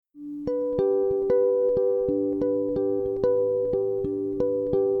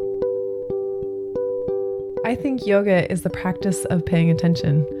I think yoga is the practice of paying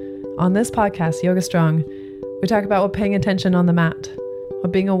attention. On this podcast, Yoga Strong, we talk about what paying attention on the mat,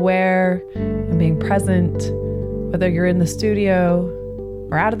 what being aware and being present, whether you're in the studio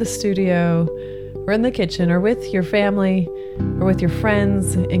or out of the studio, or in the kitchen, or with your family, or with your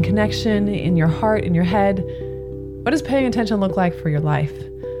friends, in connection, in your heart, in your head. What does paying attention look like for your life?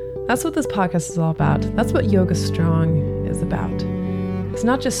 That's what this podcast is all about. That's what Yoga Strong is about. It's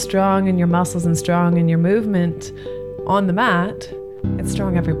not just strong in your muscles and strong in your movement on the mat. It's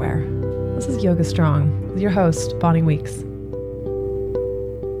strong everywhere. This is Yoga Strong with your host, Bonnie Weeks.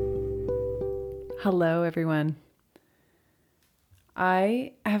 Hello, everyone.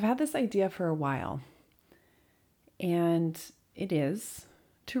 I have had this idea for a while, and it is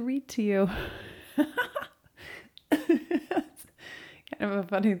to read to you. It's kind of a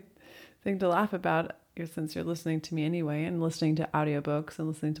funny thing to laugh about since you're listening to me anyway, and listening to audiobooks and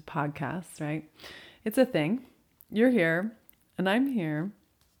listening to podcasts, right? It's a thing. You're here and I'm here.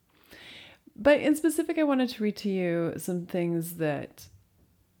 But in specific, I wanted to read to you some things that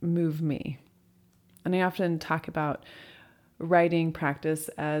move me. And I often talk about writing practice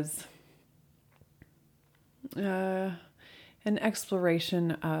as an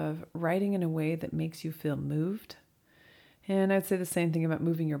exploration of writing in a way that makes you feel moved. And I'd say the same thing about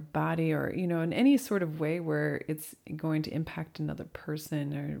moving your body, or, in any sort of way where it's going to impact another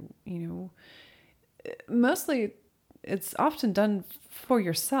person, or, mostly it's often done for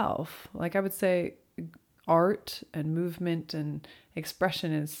yourself. Like, I would say art and movement and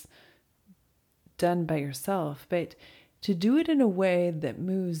expression is done by yourself, but to do it in a way that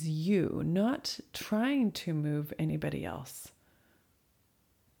moves you, not trying to move anybody else,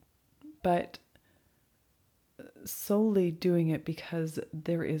 but solely doing it because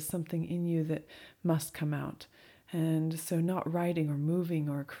there is something in you that must come out. And so not writing or moving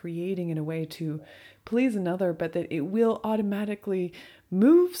or creating in a way to please another, but that it will automatically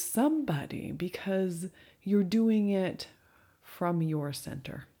move somebody because you're doing it from your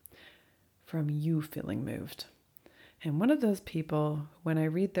center, from you feeling moved. And one of those people, when I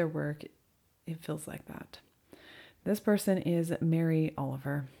read their work, it feels like that. This person is Mary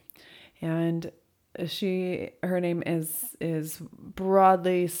Oliver, and her name is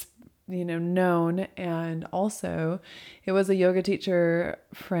broadly, known. And also it was a yoga teacher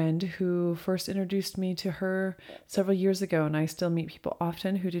friend who first introduced me to her several years ago. And I still meet people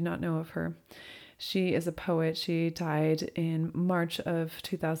often who do not know of her. She is a poet. She died in March of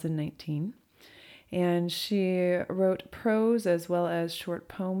 2019. And she wrote prose as well as short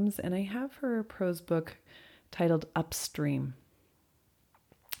poems. And I have her prose book titled Upstream,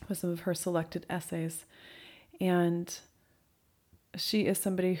 with some of her selected essays. And she is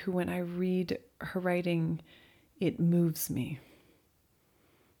somebody who, when I read her writing, it moves me.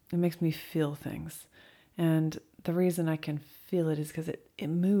 It makes me feel things. And the reason I can feel it is because it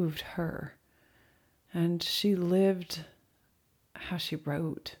moved her. And she lived how she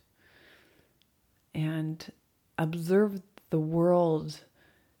wrote and observed the world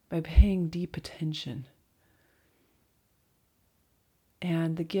by paying deep attention.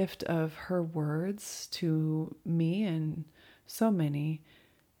 And the gift of her words to me and so many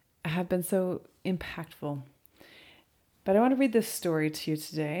have been so impactful. But I want to read this story to you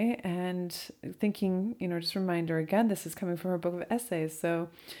today, and thinking, just a reminder again, this is coming from her book of essays. So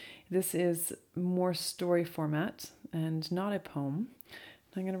this is more story format and not a poem.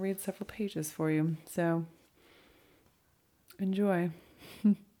 I'm going to read several pages for you. So enjoy.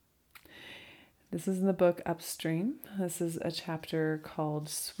 This is in the book Upstream. This is a chapter called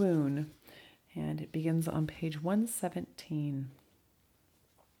Swoon, and it begins on page 117.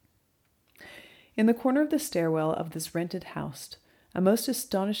 In the corner of the stairwell of this rented house, a most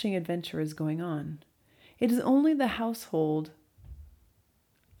astonishing adventure is going on. It is only the household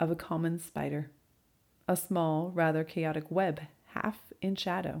of a common spider, a small, rather chaotic web, half in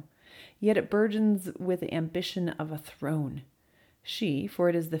shadow, yet it burgeons with the ambition of a throne. She, for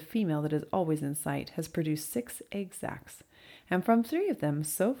it is the female that is always in sight, has produced 6 egg sacs, and from 3 of them,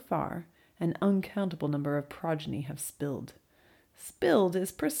 so far, an uncountable number of progeny have spilled. Spilled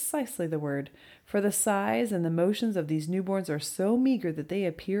is precisely the word, for the size and the motions of these newborns are so meager that they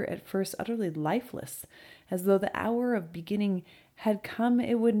appear at first utterly lifeless, as though the hour of beginning had come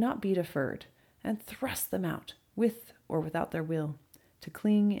it would not be deferred, and thrust them out, with or without their will, to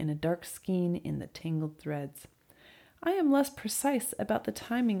cling in a dark skein in the tangled threads. I am less precise about the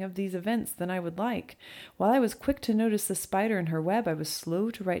timing of these events than I would like. While I was quick to notice the spider in her web, I was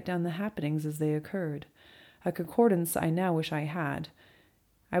slow to write down the happenings as they occurred. A concordance I now wish I had.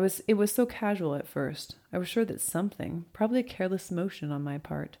 It was so casual at first. I was sure that something, probably a careless motion on my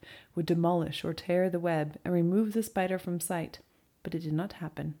part, would demolish or tear the web and remove the spider from sight, but it did not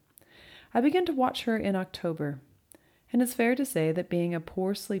happen. I began to watch her in October, and it's fair to say that being a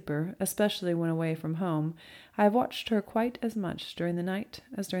poor sleeper, especially when away from home, I have watched her quite as much during the night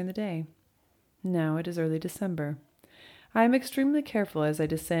as during the day. Now it is early December. I am extremely careful as I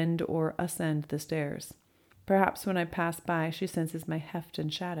descend or ascend the stairs. Perhaps when I pass by she senses my heft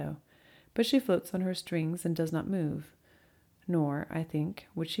and shadow, but she floats on her strings and does not move. Nor, I think,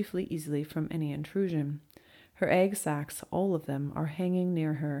 would she flee easily from any intrusion. Her egg sacs, all of them, are hanging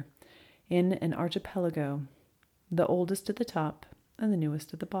near her, in an archipelago, the oldest at the top and the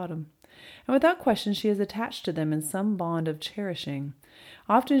newest at the bottom. And without question she is attached to them in some bond of cherishing.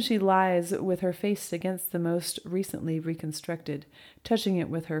 Often she lies with her face against the most recently reconstructed, touching it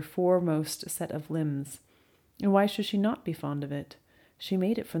with her foremost set of limbs. And why should she not be fond of it? She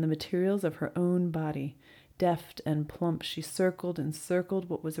made it from the materials of her own body. Deft and plump, she circled and circled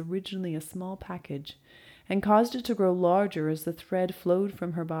what was originally a small package, and caused it to grow larger as the thread flowed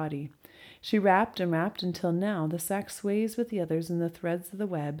from her body. She wrapped and wrapped until now the sack sways with the others in the threads of the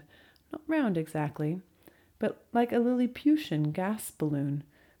web, not round exactly, but like a Lilliputian gas balloon,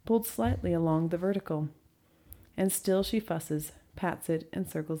 pulled slightly along the vertical. And still she fusses, pats it, and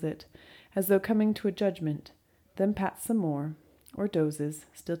circles it, as though coming to a judgment, then pats some more, or dozes,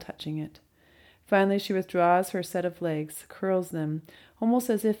 still touching it. Finally she withdraws her set of legs, curls them, almost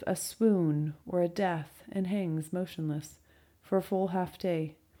as if a swoon or a death, and hangs motionless, for a full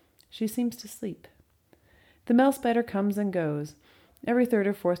half-day. She seems to sleep. The male spider comes and goes. Every third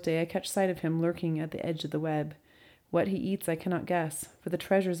or fourth day I catch sight of him lurking at the edge of the web. What he eats I cannot guess, for the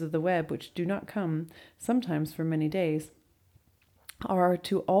treasures of the web, which do not come, sometimes for many days, are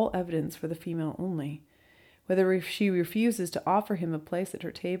to all evidence for the female only. Whether she refuses to offer him a place at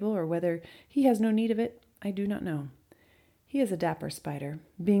her table, or whether he has no need of it, I do not know. He is a dapper spider.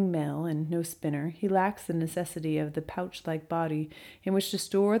 Being male and no spinner, he lacks the necessity of the pouch-like body in which to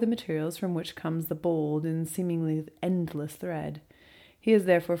store the materials from which comes the bold and seemingly endless thread. He is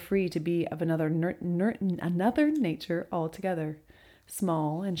therefore free to be of another nature altogether,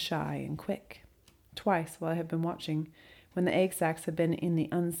 small and shy and quick. Twice, while I have been watching, when the egg sacs have been in the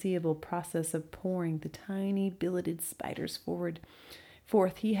unseeable process of pouring the tiny billeted spiders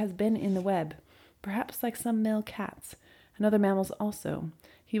forth, he has been in the web, perhaps like some male cats, and other mammals also.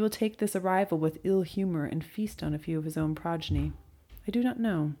 He will take this arrival with ill humor and feast on a few of his own progeny. I do not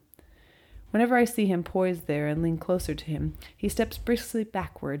know. Whenever I see him poised there and lean closer to him, he steps briskly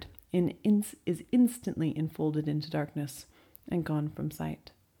backward and is instantly enfolded into darkness and gone from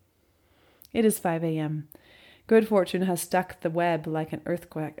sight. It is 5 a.m. Good fortune has struck the web like an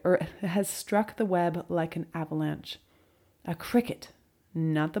earthquake, or has struck the web like an avalanche. A cricket,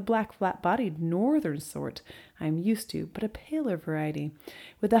 not the black flat-bodied northern sort I am used to, but a paler variety,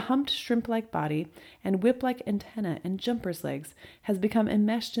 with a humped shrimp-like body and whip-like antennae and jumper's legs, has become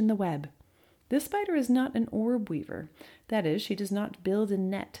enmeshed in the web. This spider is not an orb weaver. That is, she does not build a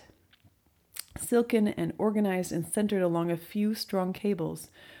net, silken and organized and centered along a few strong cables.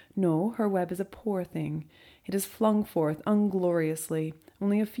 No, her web is a poor thing. It is flung forth ungloriously,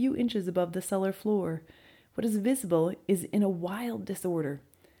 only a few inches above the cellar floor. What is visible is in a wild disorder.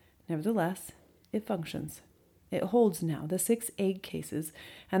 Nevertheless, it functions. It holds now the 6 egg cases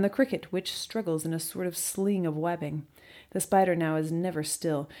and the cricket, which struggles in a sort of sling of webbing. The spider now is never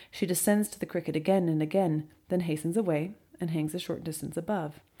still. She descends to the cricket again and again, then hastens away and hangs a short distance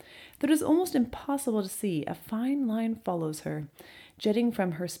above. Though it is almost impossible to see, a fine line follows her, jetting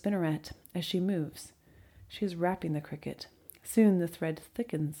from her spinneret as she moves. She is wrapping the cricket. Soon the thread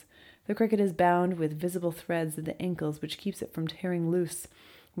thickens. The cricket is bound with visible threads at the ankles, which keeps it from tearing loose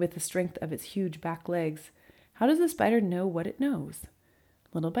with the strength of its huge back legs. How does the spider know what it knows?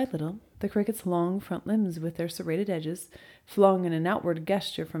 Little by little, the cricket's long front limbs with their serrated edges, flung in an outward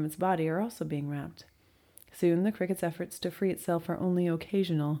gesture from its body, are also being wrapped. Soon the cricket's efforts to free itself are only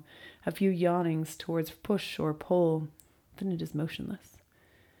occasional, a few yawnings towards push or pull. Then it is motionless.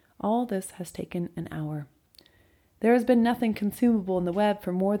 All this has taken an hour. There has been nothing consumable in the web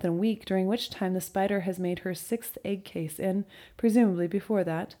for more than a week, during which time the spider has made her 6th egg case and, presumably before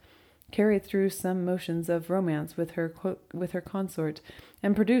that, carried through some motions of romance with her consort,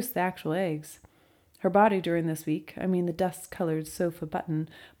 and produced the actual eggs. Her body during this week, I mean the dust-colored sofa-button,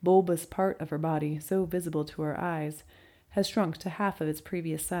 bulbous part of her body, so visible to our eyes, has shrunk to half of its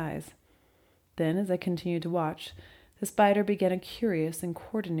previous size. Then, as I continued to watch, the spider began a curious and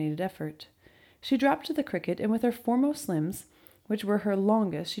coordinated effort. She dropped to the cricket, and with her foremost limbs, which were her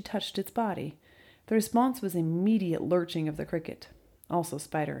longest, she touched its body. The response was immediate lurching of the cricket. also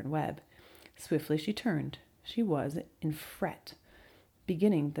spider and web. Swiftly she turned. She was in fret,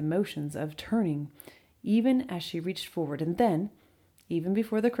 beginning the motions of turning even as she reached forward, and then, even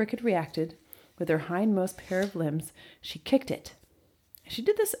before the cricket reacted, with her hindmost pair of limbs, she kicked it. She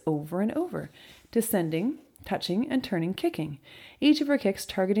did this over and over, descending, touching, and turning, kicking, each of her kicks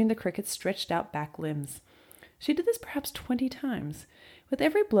targeting the cricket's stretched out back limbs. She did this perhaps 20 times. With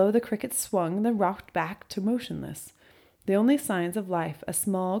every blow, the cricket swung, then rocked back to motionless. The only signs of life, a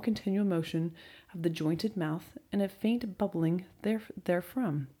small, continual motion of the jointed mouth and a faint bubbling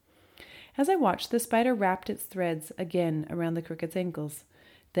therefrom. As I watched, the spider wrapped its threads again around the cricket's ankles.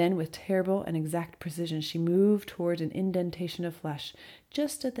 Then, with terrible and exact precision, she moved toward an indentation of flesh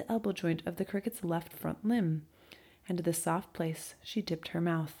just at the elbow joint of the cricket's left front limb, and to this soft place she dipped her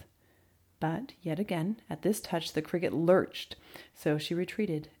mouth. But, yet again, at this touch the cricket lurched, so she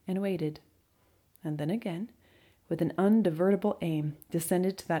retreated and waited. And then again, with an undivertible aim,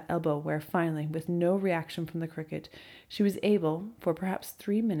 descended to that elbow where finally, with no reaction from the cricket, she was able, for perhaps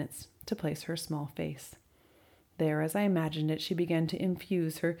 3 minutes, to place her small face. There, as I imagined it, she began to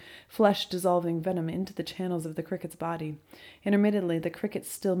infuse her flesh-dissolving venom into the channels of the cricket's body. Intermittently, the cricket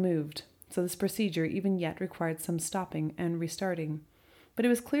still moved, so this procedure even yet required some stopping and restarting. But it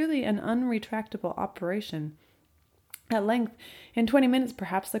was clearly an unretractable operation. At length, in 20 minutes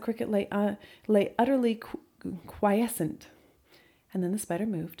perhaps, the cricket lay utterly quiescent, and then the spider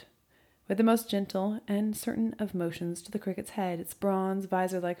moved, with the most gentle and certain of motions, to the cricket's head, its bronze,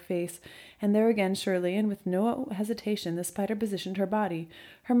 visor-like face, and there again, surely, and with no hesitation, the spider positioned her body,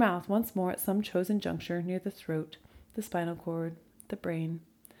 her mouth once more at some chosen juncture near the throat, the spinal cord, the brain.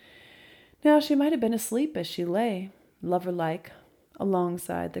 Now she might have been asleep as she lay, lover-like,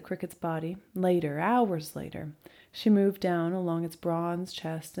 alongside the cricket's body. Later, hours later, she moved down along its bronze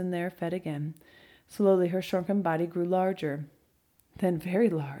chest and there fed again. Slowly her shrunken body grew larger, then very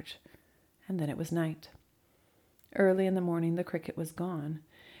large, and then it was night. Early in the morning the cricket was gone.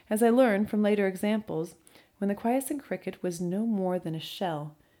 As I learned from later examples, when the quiescent cricket was no more than a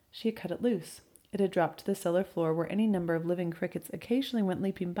shell, she had cut it loose. It had dropped to the cellar floor where any number of living crickets occasionally went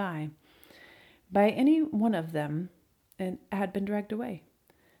leaping by. By any one of them it had been dragged away.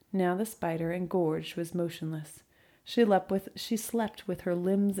 Now the spider, engorged, was motionless. She slept with her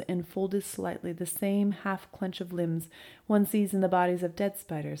limbs enfolded slightly, the same half-clench of limbs one sees in the bodies of dead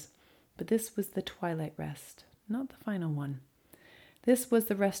spiders. But this was the twilight rest, not the final one. This was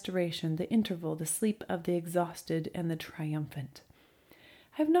the restoration, the interval, the sleep of the exhausted and the triumphant.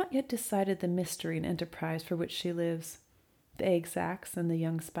 I have not yet decided the mystery and enterprise for which she lives. The egg sacs and the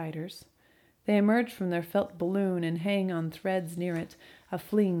young spiders. They emerge from their felt balloon and hang on threads near it, a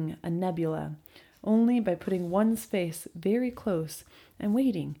fling, a nebula. Only by putting one's face very close and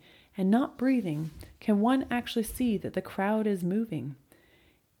waiting and not breathing can one actually see that the crowd is moving.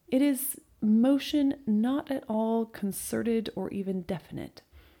 It is motion not at all concerted or even definite,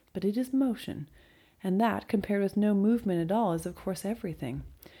 but it is motion, and that, compared with no movement at all, is of course everything.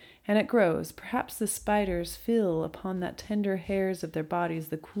 And it grows. Perhaps the spiders feel upon the tender hairs of their bodies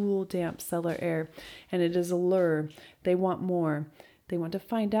the cool, damp cellar air, and it is a lure. They want more. They want to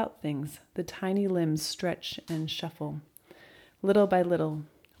find out things. The tiny limbs stretch and shuffle. Little by little,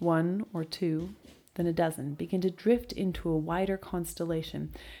 1 or 2, then a dozen, begin to drift into a wider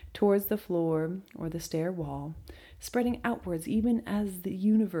constellation towards the floor or the stair wall, spreading outwards even as the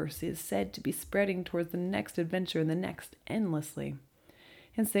universe is said to be spreading towards the next adventure and the next endlessly.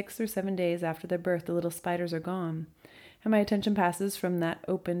 In 6 or 7 days after their birth, the little spiders are gone, and my attention passes from that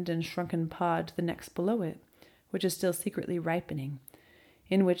opened and shrunken pod to the next below it, which is still secretly ripening,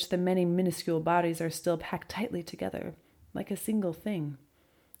 in which the many minuscule bodies are still packed tightly together, like a single thing.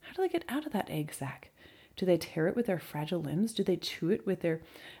 How do they get out of that egg sac? Do they tear it with their fragile limbs? Do they chew it with their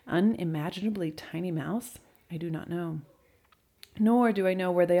unimaginably tiny mouths? I do not know. Nor do I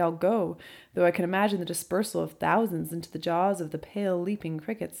know where they all go, though I can imagine the dispersal of thousands into the jaws of the pale, leaping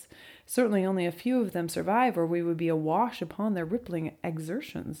crickets. Certainly only a few of them survive, or we would be awash upon their rippling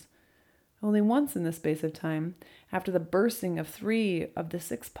exertions. Only once in the space of time, after the bursting of 3 of the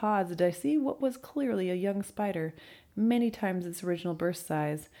 6 pods, did I see what was clearly a young spider, many times its original burst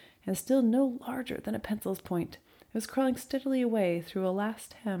size, and still no larger than a pencil's point. It was crawling steadily away through a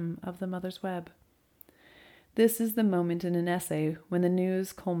last hem of the mother's web. This is the moment in an essay when the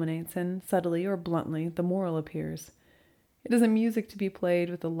news culminates and, subtly or bluntly, the moral appears. It is a music to be played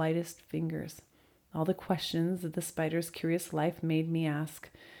with the lightest fingers. All the questions that the spider's curious life made me ask,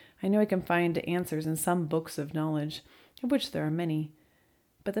 I know I can find answers in some books of knowledge, of which there are many.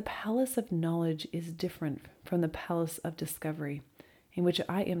 But the palace of knowledge is different from the palace of discovery, in which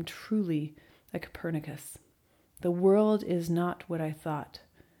I am truly a Copernicus. The world is not what I thought,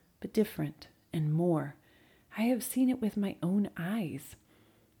 but different and more. I have seen it with my own eyes.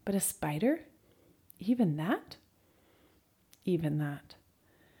 But a spider? Even that? Even that.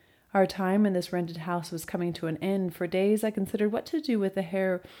 Our time in this rented house was coming to an end. For days I considered what to do with the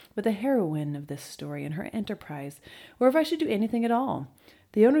heroine of this story and her enterprise, or if I should do anything at all.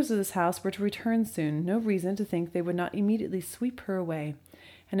 The owners of this house were to return soon, no reason to think they would not immediately sweep her away.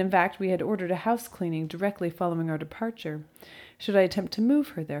 And in fact, we had ordered a house cleaning directly following our departure. Should I attempt to move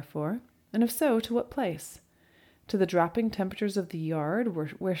her, therefore? And if so, to what place? To the dropping temperatures of the yard,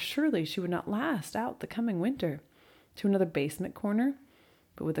 where surely she would not last out the coming winter? To another basement corner?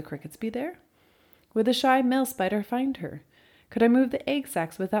 But would the crickets be there? Would the shy male spider find her? Could I move the egg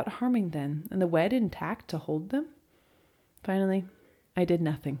sacs without harming them, and the web intact to hold them? Finally, I did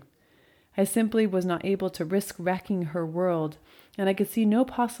nothing. I simply was not able to risk wrecking her world, and I could see no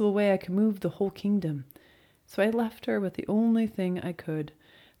possible way I could move the whole kingdom. So I left her with the only thing I could,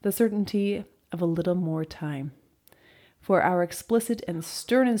 the certainty of a little more time. For our explicit and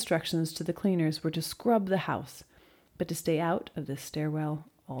stern instructions to the cleaners were to scrub the house, but to stay out of this stairwell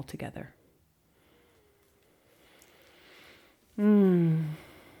altogether. Isn't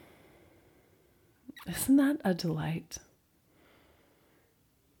that a delight?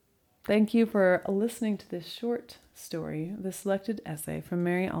 Thank you for listening to this short story, this selected essay from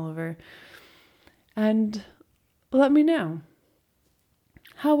Mary Oliver. And let me know,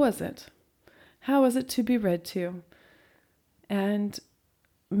 how was it? How was it to be read to? And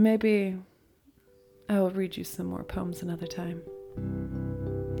maybe I will read you some more poems another time.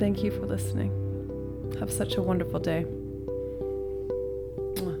 Thank you for listening. Have such a wonderful day.